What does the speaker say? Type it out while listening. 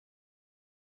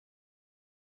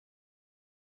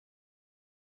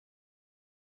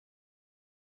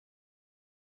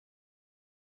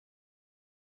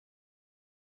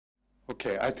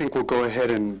Okay, I think we'll go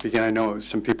ahead and begin. I know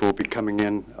some people will be coming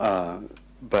in,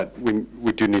 but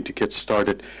we do need to get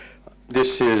started.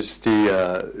 This is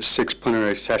the sixth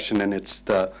plenary session, and it's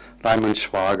the Raymond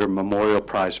Schwager Memorial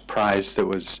Prize that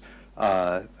was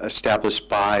established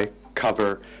by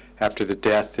COV&R after the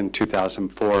death in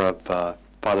 2004 of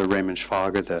Father Raymond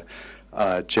Schwager,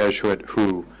 the Jesuit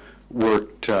who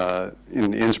worked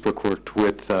in Innsbruck, worked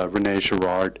with René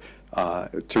Girard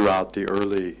throughout the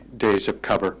early days of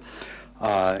COV&R.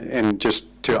 And just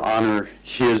to honor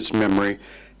his memory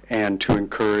and to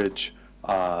encourage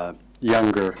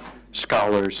younger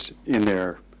scholars in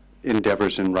their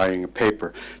endeavors in writing a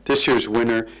paper. This year's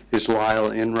winner is Lyle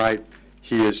Enright.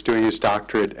 He is doing his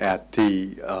doctorate at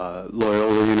the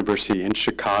Loyola University in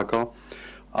Chicago,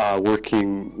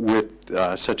 working with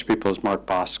such people as Mark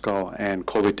Bosco and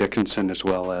Colby Dickinson, as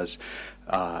well as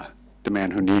the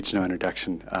man who needs no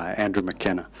introduction, Andrew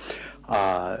McKenna.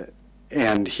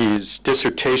 And his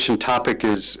dissertation topic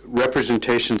is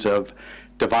representations of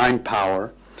divine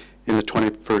power in the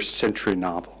 21st century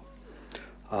novel.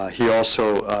 He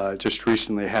also just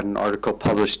recently had an article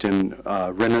published in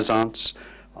Renaissance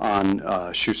on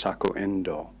Shusaku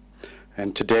Endo.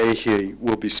 And today he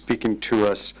will be speaking to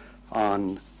us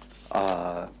on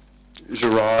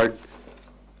Girard,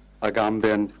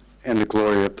 Agamben, and the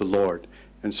glory of the Lord.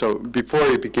 And so before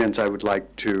he begins, I would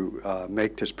like to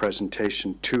make this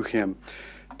presentation to him.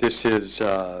 This is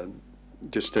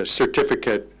just a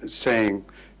certificate saying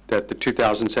that the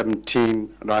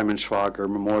 2017 Raymond Schwager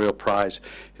Memorial Prize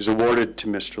is awarded to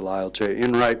Mr. Lyle J.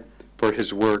 Enright for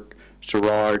his work,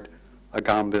 Girard,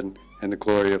 Agamben, and the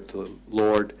Glory of the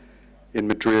Lord, in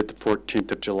Madrid, the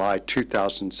 14th of July,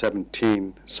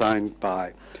 2017, signed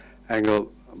by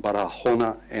Angel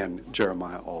Barahona and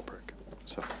Jeremiah Alberg.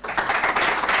 So.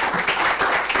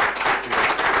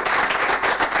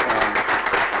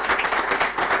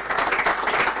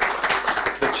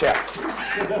 The check.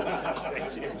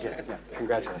 Yeah,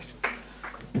 congratulations.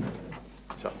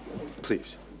 So,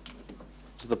 please.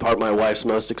 This is the part my wife's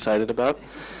most excited about.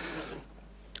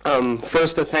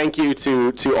 First, a thank you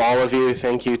to all of you.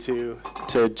 Thank you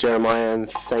to Jeremiah, and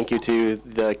thank you to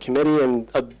the committee, and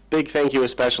a big thank you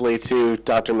especially to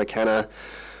Dr. McKenna,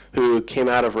 who came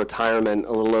out of retirement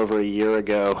a little over a year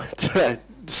ago to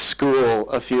school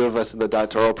a few of us in the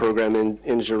doctoral program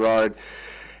in Girard,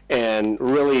 and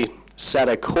really set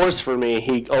a course for me.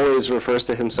 He always refers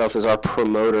to himself as our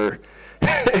promoter,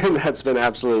 and that's been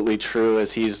absolutely true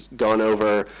as he's gone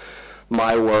over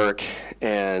my work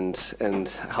and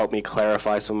helped me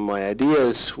clarify some of my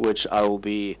ideas, which I will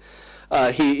be.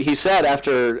 He said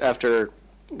after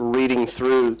reading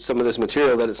through some of this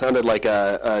material that it sounded like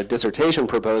a dissertation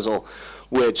proposal,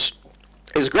 which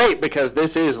is great because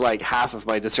this is like half of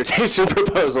my dissertation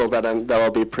proposal that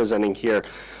I'll be presenting here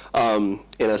in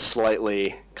a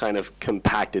slightly kind of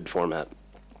compacted format.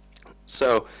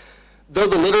 So, though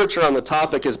the literature on the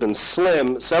topic has been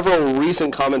slim, several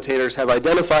recent commentators have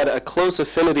identified a close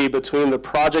affinity between the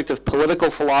project of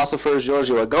political philosopher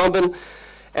Giorgio Agamben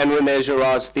and René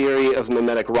Girard's theory of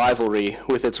mimetic rivalry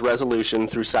with its resolution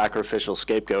through sacrificial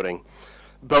scapegoating.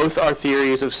 Both are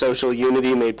theories of social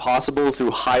unity made possible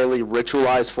through highly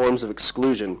ritualized forms of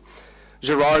exclusion.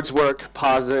 Girard's work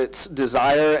posits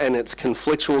desire and its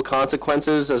conflictual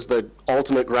consequences as the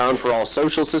ultimate ground for all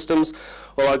social systems,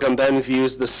 while Agamben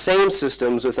views the same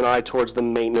systems with an eye towards the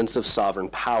maintenance of sovereign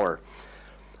power.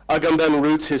 Agamben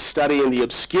roots his study in the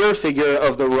obscure figure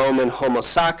of the Roman homo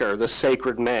sacer, the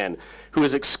sacred man, who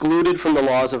is excluded from the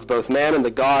laws of both man and the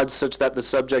gods, such that the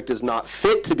subject is not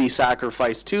fit to be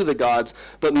sacrificed to the gods,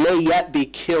 but may yet be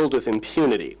killed with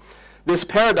impunity. This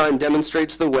paradigm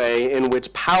demonstrates the way in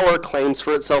which power claims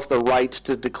for itself the right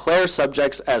to declare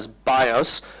subjects as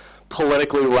bios,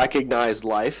 politically recognized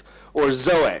life, or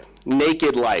zoe,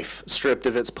 naked life, stripped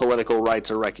of its political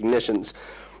rights or recognitions.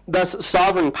 Thus,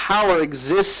 sovereign power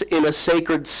exists in a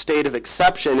sacred state of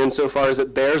exception insofar as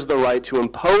it bears the right to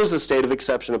impose a state of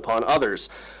exception upon others,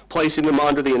 placing them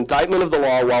under the indictment of the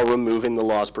law while removing the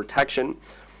law's protection.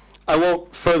 I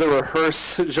won't further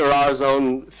rehearse Girard's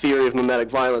own theory of mimetic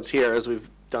violence here, as we've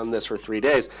done this for 3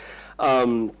 days. But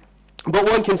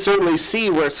one can certainly see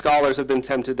where scholars have been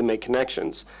tempted to make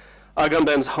connections.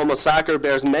 Agamben's homo sacer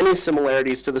bears many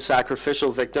similarities to the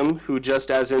sacrificial victim, who,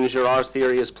 just as in Girard's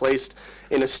theory, is placed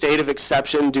in a state of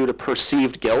exception due to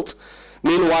perceived guilt.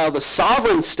 Meanwhile, the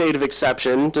sovereign state of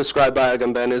exception described by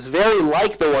Agamben is very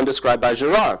like the one described by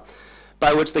Girard,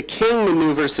 by which the king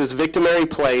maneuvers his victimary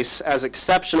place as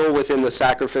exceptional within the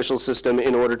sacrificial system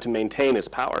in order to maintain his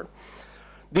power.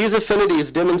 These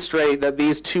affinities demonstrate that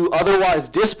these two otherwise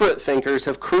disparate thinkers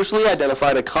have crucially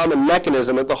identified a common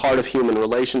mechanism at the heart of human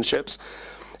relationships.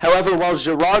 However, while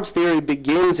Girard's theory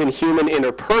begins in human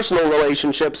interpersonal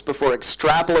relationships before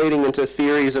extrapolating into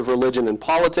theories of religion and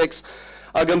politics,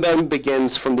 Agamben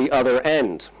begins from the other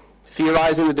end.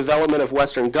 Theorizing the development of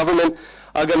Western government,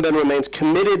 Agamben remains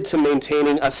committed to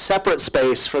maintaining a separate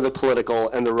space for the political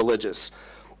and the religious.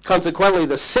 Consequently,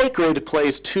 the sacred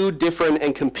plays two different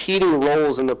and competing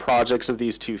roles in the projects of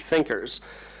these two thinkers.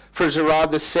 For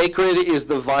Girard, the sacred is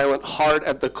the violent heart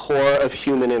at the core of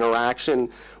human interaction,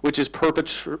 which is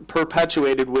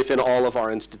perpetuated within all of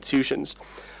our institutions.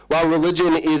 While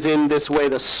religion is in this way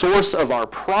the source of our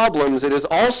problems, it is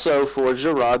also, for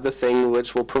Girard, the thing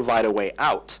which will provide a way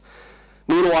out.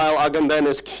 Meanwhile, Agamben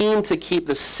is keen to keep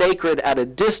the sacred at a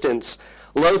distance,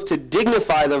 loath to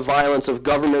dignify the violence of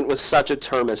government with such a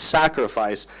term as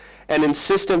sacrifice, and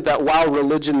insistent that while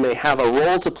religion may have a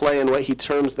role to play in what he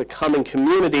terms the coming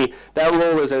community, that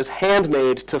role is as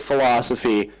handmaid to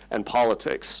philosophy and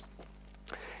politics.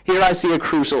 Here I see a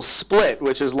crucial split,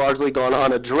 which has largely gone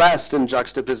unaddressed in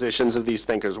juxtapositions of these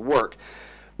thinkers' work.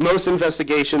 Most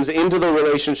investigations into the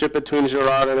relationship between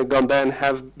Girard and Agamben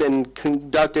have been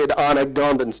conducted on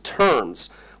Agamben's terms,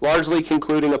 largely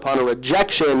concluding upon a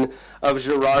rejection of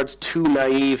Girard's too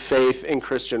naive faith in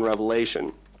Christian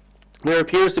revelation. There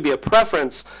appears to be a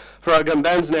preference for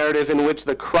Agamben's narrative in which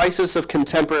the crisis of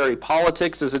contemporary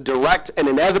politics is a direct and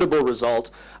inevitable result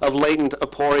of latent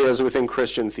aporias within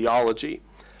Christian theology.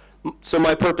 So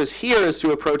my purpose here is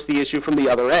to approach the issue from the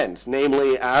other end,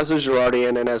 namely as a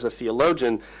Girardian and as a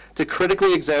theologian, to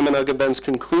critically examine Agamben's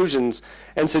conclusions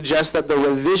and suggest that the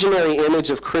revisionary image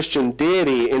of Christian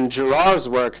deity in Girard's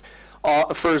work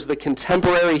offers the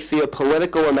contemporary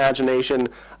theopolitical imagination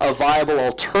a viable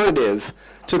alternative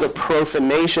to the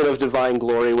profanation of divine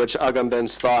glory which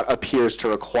Agamben's thought appears to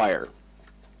require.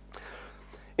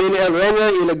 In El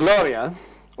Reino y la Gloria,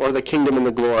 or The Kingdom and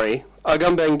the Glory,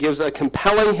 Agamben gives a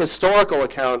compelling historical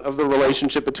account of the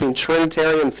relationship between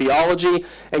Trinitarian theology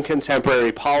and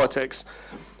contemporary politics.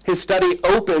 His study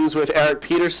opens with Eric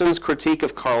Peterson's critique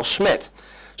of Carl Schmitt.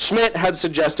 Schmitt had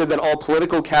suggested that all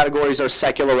political categories are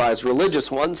secularized religious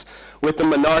ones, with the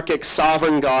monarchic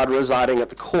sovereign God residing at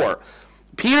the core.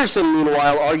 Peterson,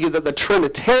 meanwhile, argued that the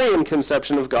Trinitarian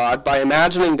conception of God, by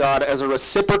imagining God as a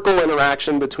reciprocal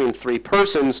interaction between three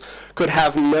persons, could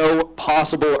have no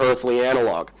possible earthly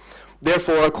analog.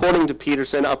 Therefore, according to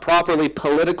Peterson, a properly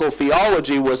political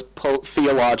theology was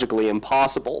theologically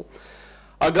impossible.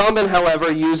 Agamben,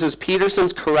 however, uses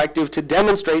Peterson's corrective to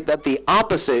demonstrate that the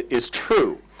opposite is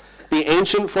true. The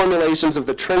ancient formulations of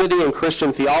the Trinity in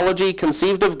Christian theology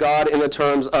conceived of God in the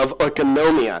terms of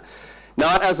oikonomia,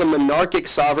 not as a monarchic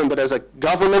sovereign, but as a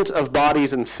government of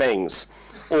bodies and things,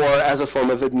 or as a form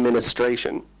of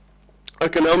administration.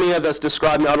 Oikonomia thus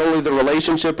described not only the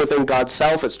relationship within God's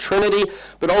self as Trinity,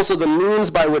 but also the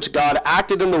means by which God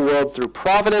acted in the world through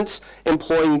providence,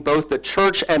 employing both the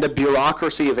church and a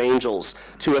bureaucracy of angels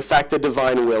to effect the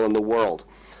divine will in the world.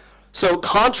 So,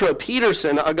 contra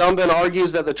Peterson, Agamben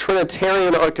argues that the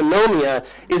Trinitarian oikonomia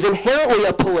is inherently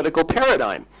a political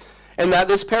paradigm, and that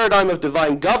this paradigm of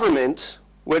divine government,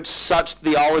 which such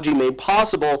theology made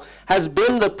possible, has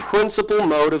been the principal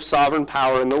mode of sovereign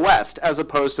power in the West, as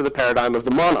opposed to the paradigm of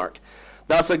the monarch.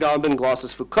 Thus, Agamben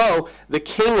glosses Foucault, the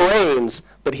king reigns,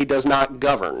 but he does not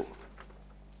govern.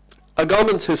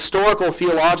 Agamben's historical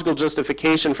theological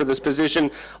justification for this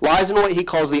position lies in what he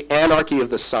calls the anarchy of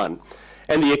the Son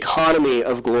and the economy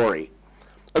of glory.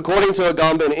 According to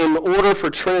Agamben, in order for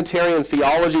Trinitarian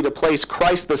theology to place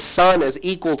Christ the Son as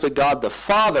equal to God the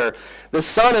Father, the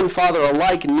Son and Father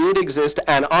alike need exist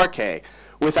anarche,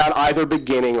 without either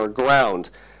beginning or ground.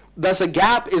 Thus, a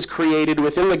gap is created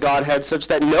within the Godhead such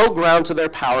that no ground to their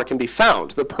power can be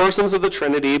found. The persons of the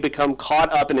Trinity become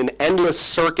caught up in an endless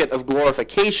circuit of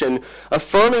glorification,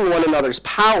 affirming one another's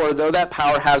power, though that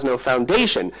power has no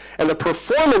foundation, and the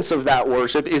performance of that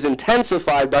worship is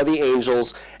intensified by the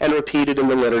angels and repeated in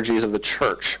the liturgies of the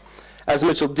church. As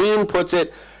Mitchell Dean puts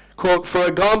it, quote, "For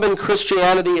Agamben,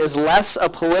 Christianity is less a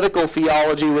political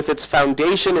theology with its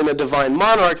foundation in a divine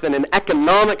monarch than an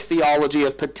economic theology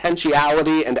of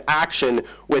potentiality and action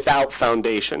without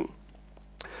foundation."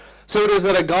 So it is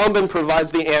that Agamben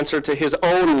provides the answer to his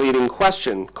own leading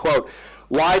question, quote,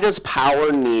 "Why does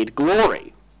power need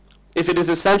glory? If it is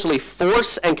essentially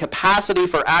force and capacity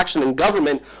for action in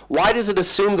government, why does it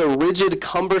assume the rigid,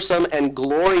 cumbersome, and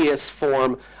glorious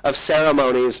form of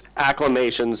ceremonies,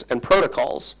 acclamations, and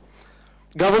protocols?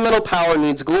 Governmental power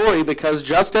needs glory because,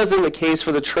 just as in the case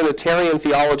for the Trinitarian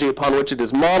theology upon which it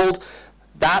is modeled,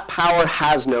 that power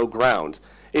has no ground.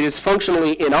 It is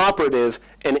functionally inoperative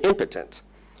and impotent.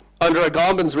 Under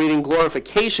Agamben's reading,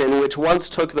 glorification, which once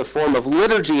took the form of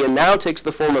liturgy and now takes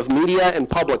the form of media and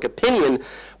public opinion,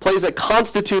 plays a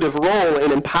constitutive role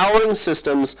in empowering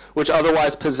systems which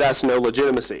otherwise possess no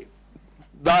legitimacy.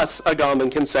 Thus,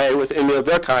 Agamben can say with Emil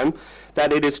Durkheim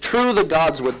that it is true that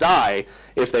gods would die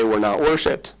if they were not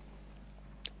worshipped.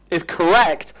 If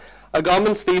correct,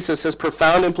 Agamben's thesis has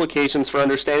profound implications for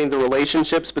understanding the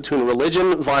relationships between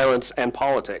religion, violence, and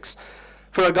politics.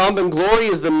 For Agamben, glory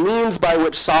is the means by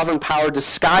which sovereign power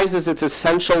disguises its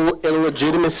essential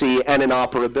illegitimacy and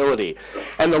inoperability.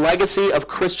 And the legacy of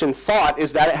Christian thought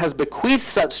is that it has bequeathed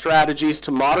such strategies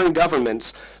to modern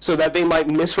governments so that they might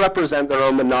misrepresent their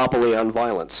own monopoly on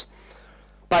violence.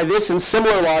 By this and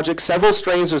similar logic, several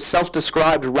strains of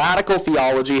self-described radical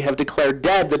theology have declared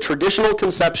dead the traditional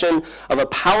conception of a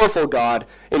powerful God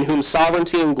in whom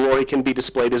sovereignty and glory can be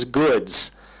displayed as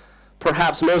goods.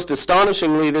 Perhaps most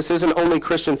astonishingly, this isn't only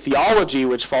Christian theology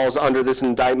which falls under this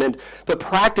indictment, but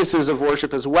practices of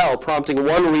worship as well, prompting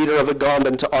one reader of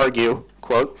Agamben to argue,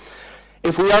 quote,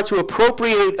 "If we are to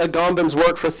appropriate Agamben's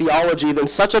work for theology, then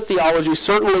such a theology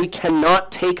certainly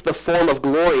cannot take the form of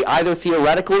glory, either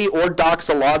theoretically or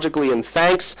doxologically in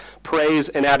thanks, praise,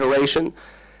 and adoration.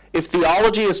 If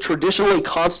theology has traditionally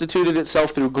constituted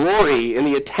itself through glory in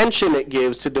the attention it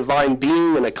gives to divine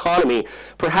being and economy,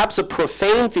 perhaps a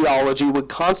profane theology would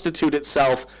constitute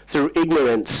itself through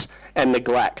ignorance and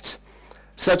neglect.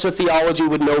 Such a theology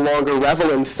would no longer revel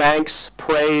in thanks,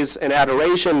 praise, and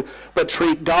adoration, but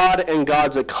treat God and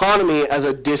God's economy as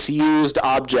a disused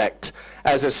object,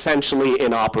 as essentially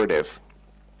inoperative."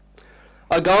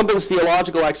 Agamben's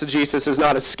theological exegesis has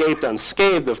not escaped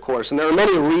unscathed, of course, and there are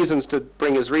many reasons to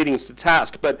bring his readings to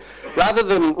task, but rather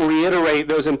than reiterate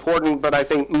those important but I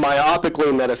think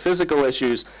myopically metaphysical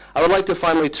issues, I would like to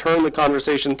finally turn the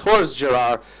conversation towards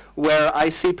Girard, where I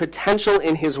see potential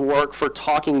in his work for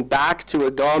talking back to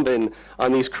Agamben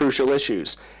on these crucial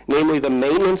issues, namely the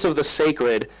maintenance of the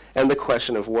sacred and the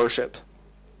question of worship.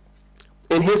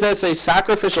 In his essay,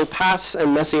 Sacrificial Pasts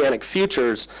and Messianic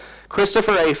Futures,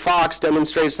 Christopher A. Fox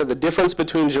demonstrates that the difference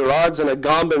between Girard's and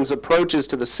Agamben's approaches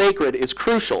to the sacred is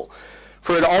crucial,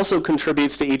 for it also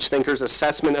contributes to each thinker's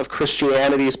assessment of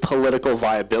Christianity's political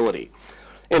viability.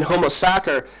 In Homo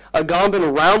Sacer,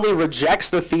 Agamben roundly rejects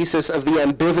the thesis of the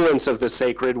ambivalence of the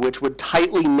sacred, which would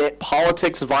tightly knit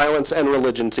politics, violence, and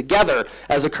religion together,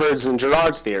 as occurs in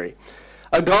Girard's theory.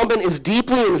 Agamben is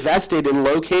deeply invested in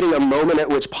locating a moment at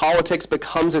which politics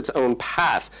becomes its own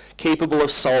path, capable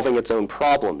of solving its own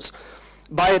problems.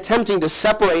 By attempting to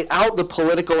separate out the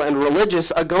political and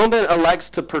religious, Agamben elects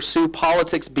to pursue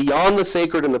politics beyond the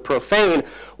sacred and the profane,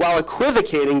 while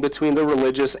equivocating between the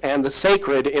religious and the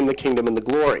sacred in the kingdom and the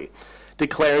glory,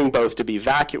 declaring both to be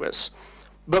vacuous.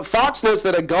 But Fox notes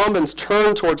that Agamben's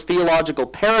turn towards theological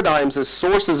paradigms as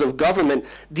sources of government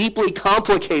deeply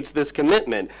complicates this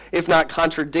commitment, if not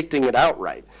contradicting it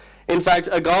outright. In fact,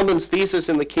 Agamben's thesis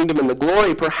in The Kingdom and the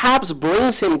Glory perhaps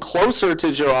brings him closer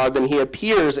to Girard than he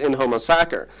appears in Homo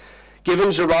Sacer.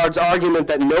 Given Girard's argument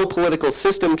that no political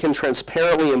system can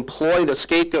transparently employ the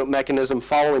scapegoat mechanism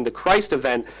following the Christ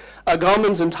event,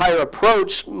 Agamben's entire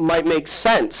approach might make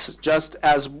sense just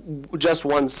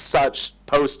one such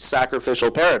post-sacrificial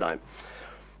paradigm.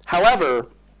 However,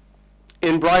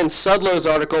 in Brian Sudlow's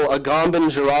article,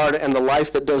 Agamben, Girard, and the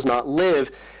Life That Does Not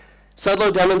Live,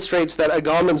 Sudlow demonstrates that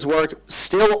Agamben's work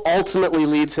still ultimately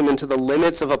leads him into the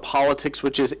limits of a politics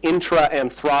which is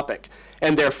intra-anthropic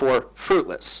and therefore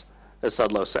fruitless, as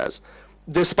Sudlow says.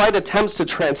 Despite attempts to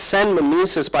transcend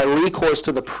mimesis by recourse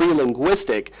to the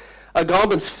pre-linguistic,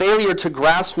 Agamben's failure to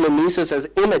grasp mimesis as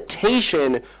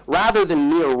imitation rather than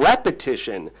mere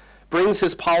repetition brings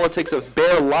his politics of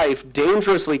bare life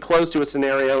dangerously close to a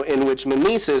scenario in which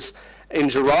mimesis, in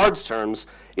Girard's terms,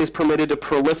 is permitted to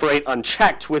proliferate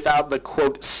unchecked without the,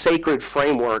 quote, sacred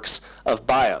frameworks of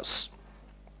bios.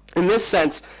 In this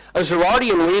sense, a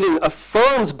Girardian reading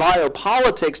affirms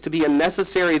biopolitics to be a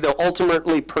necessary, though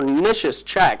ultimately pernicious,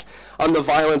 check on the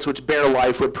violence which bare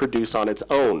life would produce on its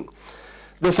own.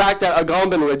 The fact that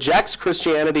Agamben rejects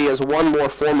Christianity as one more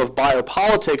form of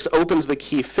biopolitics opens the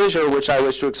key fissure which I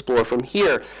wish to explore from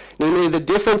here, namely the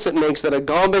difference it makes that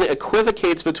Agamben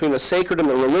equivocates between the sacred and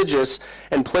the religious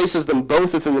and places them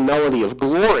both within the melody of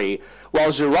glory, while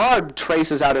Girard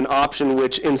traces out an option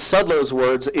which, in Sudlow's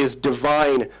words, is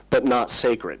divine but not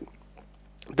sacred.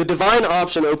 The divine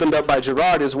option opened up by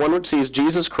Girard is one which sees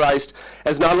Jesus Christ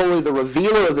as not only the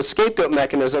revealer of the scapegoat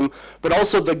mechanism, but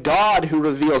also the God who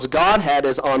reveals Godhead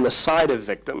as on the side of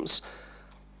victims.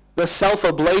 The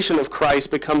self-oblation of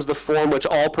Christ becomes the form which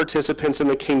all participants in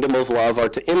the kingdom of love are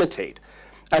to imitate.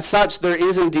 As such, there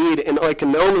is indeed an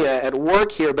oikonomia at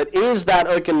work here, but is that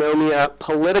oikonomia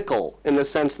political in the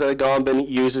sense that Agamben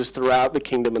uses throughout the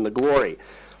kingdom and the glory?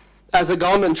 As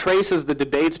Agamben traces the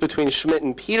debates between Schmidt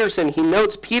and Peterson, he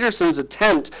notes Peterson's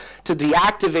attempt to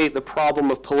deactivate the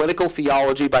problem of political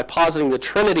theology by positing the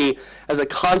Trinity as a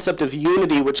concept of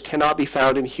unity which cannot be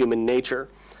found in human nature.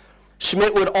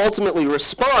 Schmidt would ultimately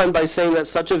respond by saying that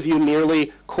such a view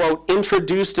merely, quote,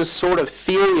 introduced a sort of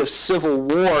theory of civil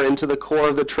war into the core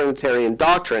of the Trinitarian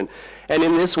doctrine, and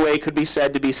in this way could be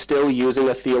said to be still using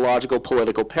a theological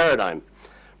political paradigm.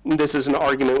 This is an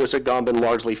argument which Agamben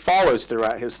largely follows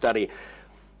throughout his study.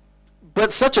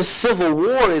 But such a civil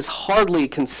war is hardly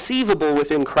conceivable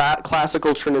within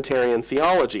classical Trinitarian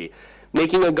theology,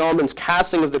 making Agamben's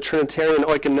casting of the Trinitarian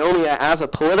oikonomia as a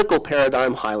political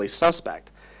paradigm highly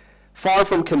suspect. Far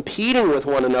from competing with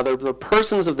one another, the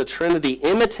persons of the Trinity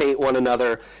imitate one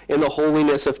another in the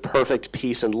holiness of perfect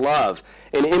peace and love,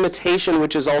 an imitation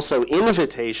which is also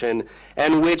invitation,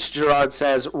 and which, Girard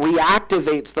says,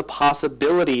 reactivates the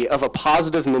possibility of a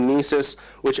positive mimesis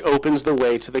which opens the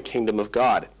way to the kingdom of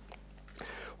God.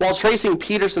 While tracing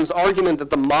Peterson's argument that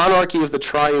the monarchy of the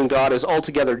triune God is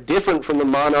altogether different from the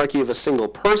monarchy of a single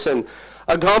person,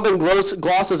 Agamben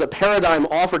glosses a paradigm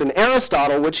offered in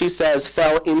Aristotle, which he says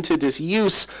fell into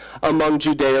disuse among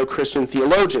Judeo-Christian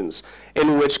theologians,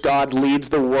 in which God leads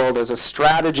the world as a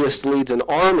strategist leads an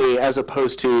army as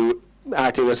opposed to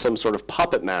acting as some sort of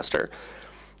puppet master.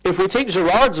 If we take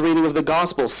Girard's reading of the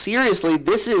gospel seriously,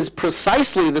 this is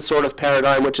precisely the sort of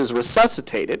paradigm which is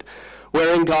resuscitated,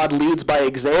 wherein God leads by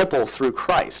example through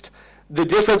Christ. The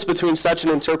difference between such an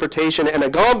interpretation and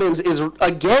Agamben's is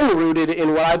again rooted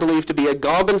in what I believe to be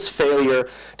Agamben's failure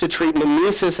to treat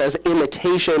mimesis as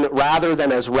imitation rather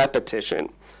than as repetition.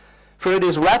 For it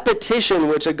is repetition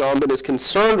which Agamben is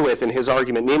concerned with in his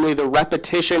argument, namely the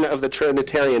repetition of the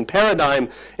Trinitarian paradigm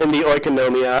in the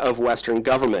oikonomia of Western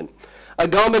government.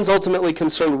 Agamben's ultimately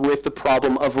concerned with the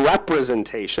problem of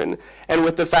representation and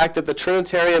with the fact that the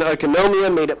Trinitarian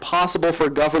oikonomia made it possible for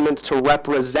governments to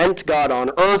represent God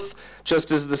on earth just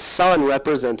as the Son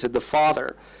represented the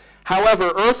Father.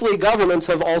 However, earthly governments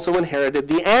have also inherited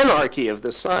the anarchy of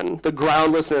the Son, the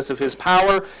groundlessness of his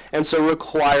power, and so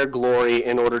require glory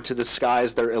in order to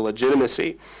disguise their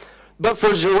illegitimacy. But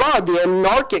for Girard, the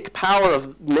anarchic power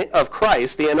of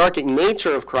Christ, the anarchic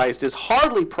nature of Christ, is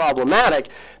hardly problematic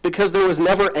because there was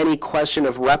never any question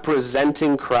of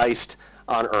representing Christ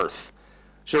on earth.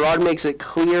 Girard makes it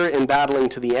clear in Battling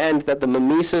to the End that the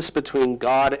mimesis between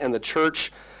God and the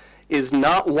church is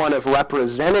not one of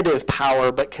representative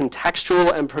power, but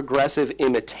contextual and progressive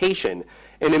imitation,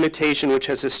 an imitation which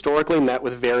has historically met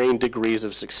with varying degrees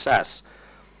of success.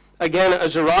 Again, a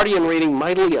Girardian reading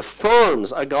mightily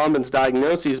affirms Agamben's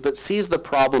diagnoses, but sees the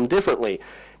problem differently,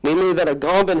 namely that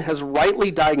Agamben has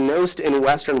rightly diagnosed in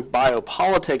Western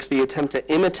biopolitics the attempt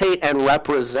to imitate and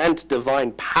represent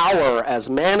divine power as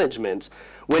management,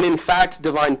 when in fact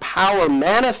divine power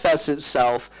manifests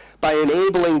itself by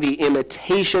enabling the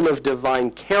imitation of divine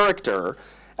character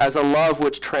as a love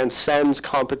which transcends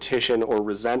competition or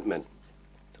resentment.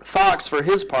 Fox, for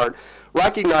his part,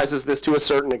 recognizes this to a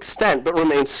certain extent, but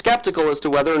remains skeptical as to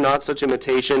whether or not such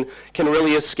imitation can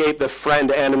really escape the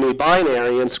friend-enemy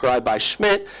binary inscribed by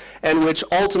Schmidt, and which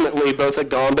ultimately both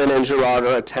Agamben and Girard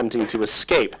are attempting to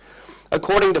escape.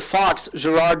 According to Fox,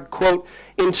 Girard, quote,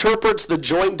 interprets the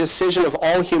joint decision of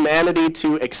all humanity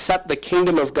to accept the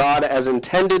kingdom of God as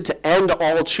intended to end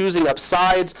all choosing up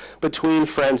sides between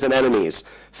friends and enemies.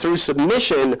 Through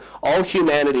submission, all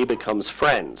humanity becomes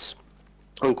friends,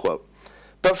 unquote.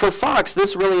 But for Fox,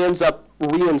 this really ends up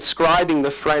reinscribing the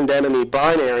friend-enemy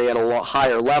binary at a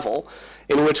higher level,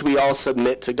 in which we all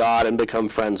submit to God and become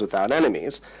friends without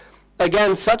enemies.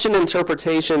 Again, such an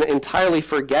interpretation entirely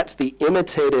forgets the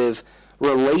imitative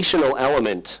relational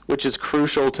element, which is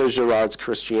crucial to Girard's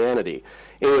Christianity,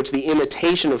 in which the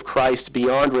imitation of Christ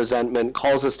beyond resentment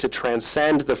calls us to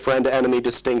transcend the friend-enemy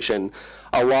distinction,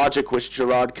 a logic which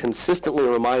Girard consistently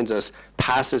reminds us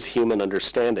passes human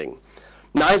understanding.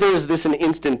 Neither is this an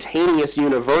instantaneous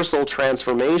universal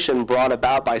transformation brought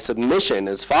about by submission,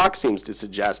 as Fox seems to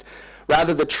suggest.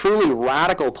 Rather, the truly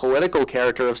radical political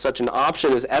character of such an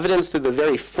option is evidenced through the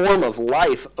very form of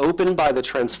life opened by the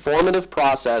transformative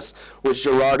process which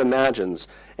Girard imagines,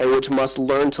 and which must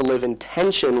learn to live in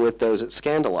tension with those it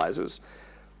scandalizes.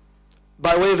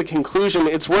 By way of a conclusion,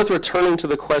 it's worth returning to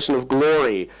the question of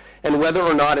glory and whether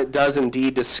or not it does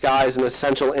indeed disguise an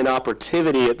essential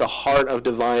inoperativity at the heart of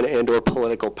divine and/or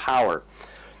political power.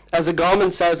 As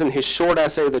Agamben says in his short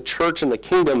essay, The Church and the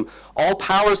Kingdom, all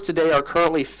powers today are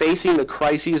currently facing the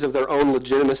crises of their own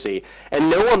legitimacy, and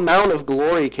no amount of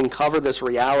glory can cover this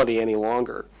reality any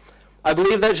longer. I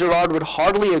believe that Girard would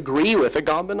hardly agree with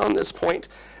Agamben on this point,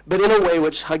 but in a way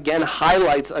which again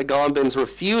highlights Agamben's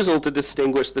refusal to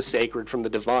distinguish the sacred from the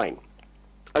divine.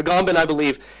 Agamben, I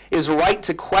believe, is right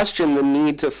to question the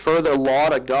need to further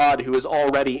laud a God who is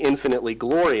already infinitely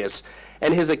glorious,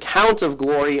 and his account of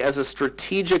glory as a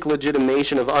strategic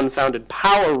legitimation of unfounded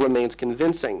power remains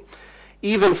convincing.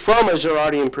 Even from a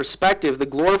Girardian perspective, the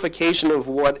glorification of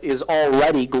what is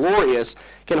already glorious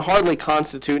can hardly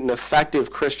constitute an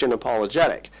effective Christian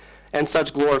apologetic, and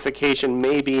such glorification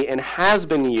may be and has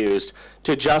been used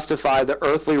to justify the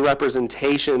earthly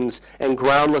representations and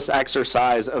groundless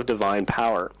exercise of divine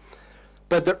power.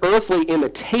 But the earthly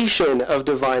imitation of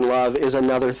divine love is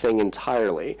another thing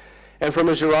entirely. And from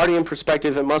a Girardian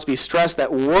perspective, it must be stressed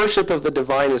that worship of the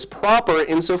divine is proper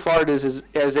insofar as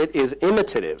it is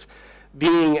imitative,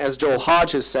 being, as Joel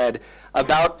Hodge has said,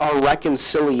 about our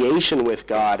reconciliation with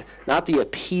God, not the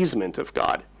appeasement of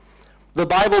God. The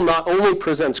Bible not only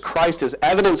presents Christ as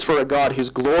evidence for a God whose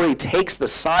glory takes the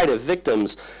side of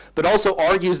victims, but also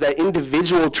argues that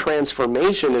individual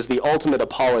transformation is the ultimate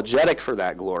apologetic for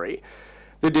that glory.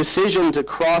 The decision to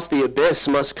cross the abyss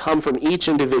must come from each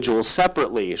individual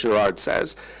separately, Girard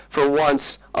says, for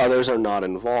once others are not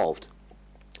involved.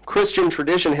 Christian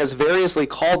tradition has variously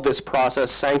called this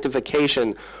process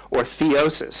sanctification or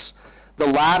theosis. The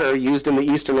latter, used in the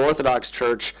Eastern Orthodox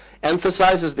Church,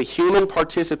 emphasizes the human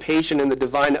participation in the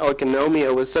divine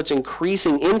oikonomia with such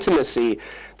increasing intimacy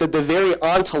that the very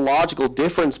ontological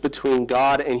difference between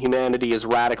God and humanity is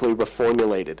radically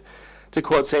reformulated. To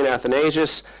quote St.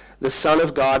 Athanasius, the Son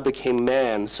of God became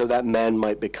man so that man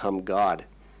might become God.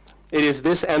 It is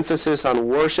this emphasis on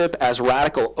worship as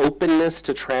radical openness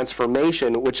to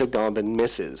transformation which Agamben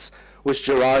misses, which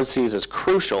Girard sees as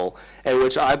crucial, and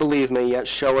which I believe may yet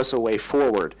show us a way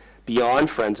forward, beyond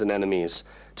friends and enemies,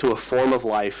 to a form of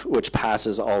life which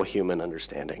passes all human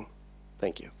understanding.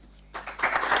 Thank you.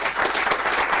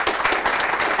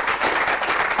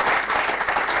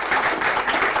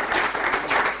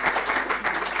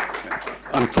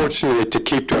 Unfortunately, to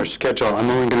keep to our schedule, I'm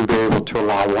only going to be able to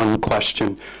allow one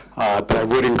question, but I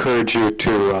would encourage you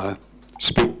to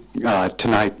speak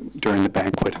tonight during the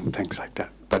banquet and things like that.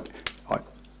 But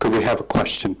could we have a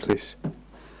question, please?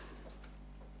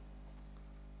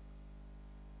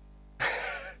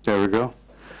 There we go.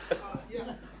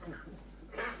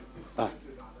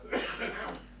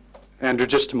 Andrew,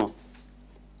 just a moment.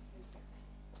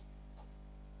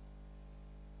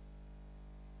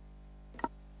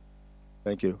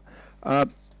 Thank you.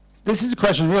 This is a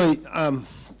question really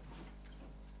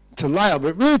to Lyle,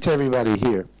 but really to everybody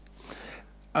here.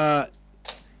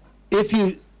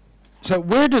 So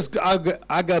where does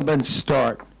Agamben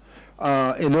start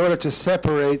in order to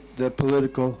separate the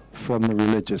political from the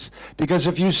religious? Because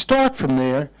if you start from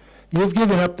there, you've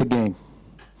given up the game.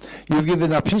 You've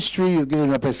given up history, you've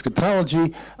given up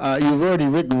eschatology, you've already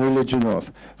written religion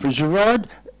off. For Girard,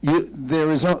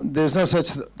 there's no such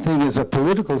thing as a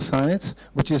political science,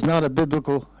 which is not a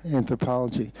biblical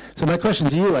anthropology. So my question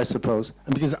to you, I suppose,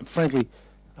 and because frankly,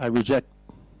 I reject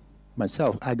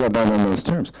myself, I go down on those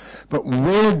terms. But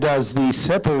where does the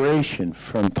separation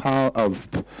from of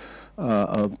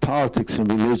politics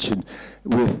and religion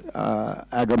with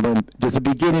Agamben, does it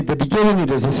begin at the beginning,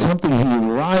 or is it something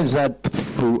he arrives at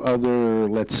through other,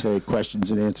 let's say, questions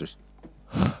and answers?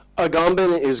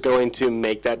 Agamben is going to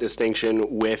make that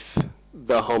distinction with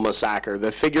the Homo sacer,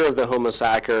 the figure of the Homo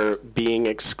sacer being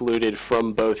excluded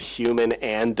from both human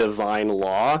and divine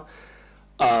law.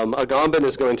 Agamben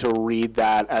is going to read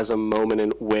that as a moment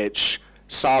in which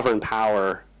sovereign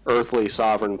power, earthly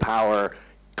sovereign power,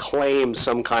 claims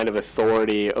some kind of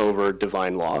authority over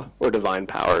divine law or divine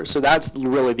power. So that's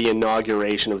really the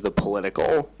inauguration of the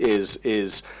political,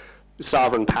 is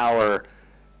sovereign power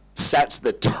sets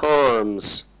the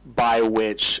terms by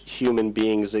which human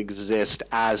beings exist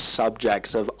as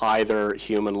subjects of either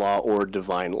human law or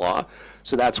divine law.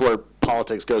 So that's where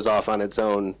politics goes off on its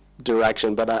own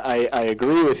direction. But I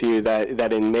agree with you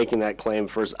that in making that claim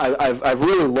first, I've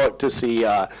really looked to see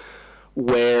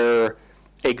where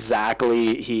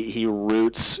exactly he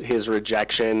roots his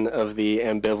rejection of the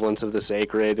ambivalence of the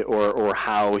sacred, or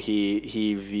how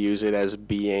he views it as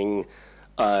being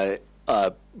a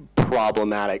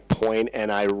problematic point,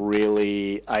 and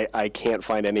I can't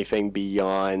find anything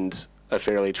beyond a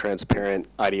fairly transparent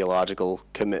ideological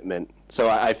commitment. So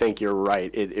I think you're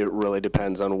right. It really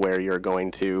depends on where you're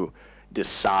going to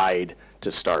decide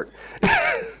to start. Thank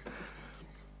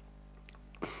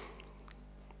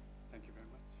you very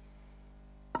much.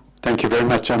 Thank you very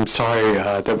much. I'm sorry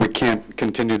that we can't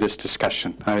continue this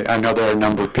discussion. I know there are a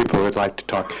number of people who would like to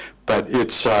talk, but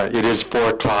it is 4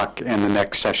 o'clock and the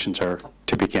next sessions are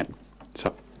to begin.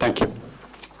 So, thank you.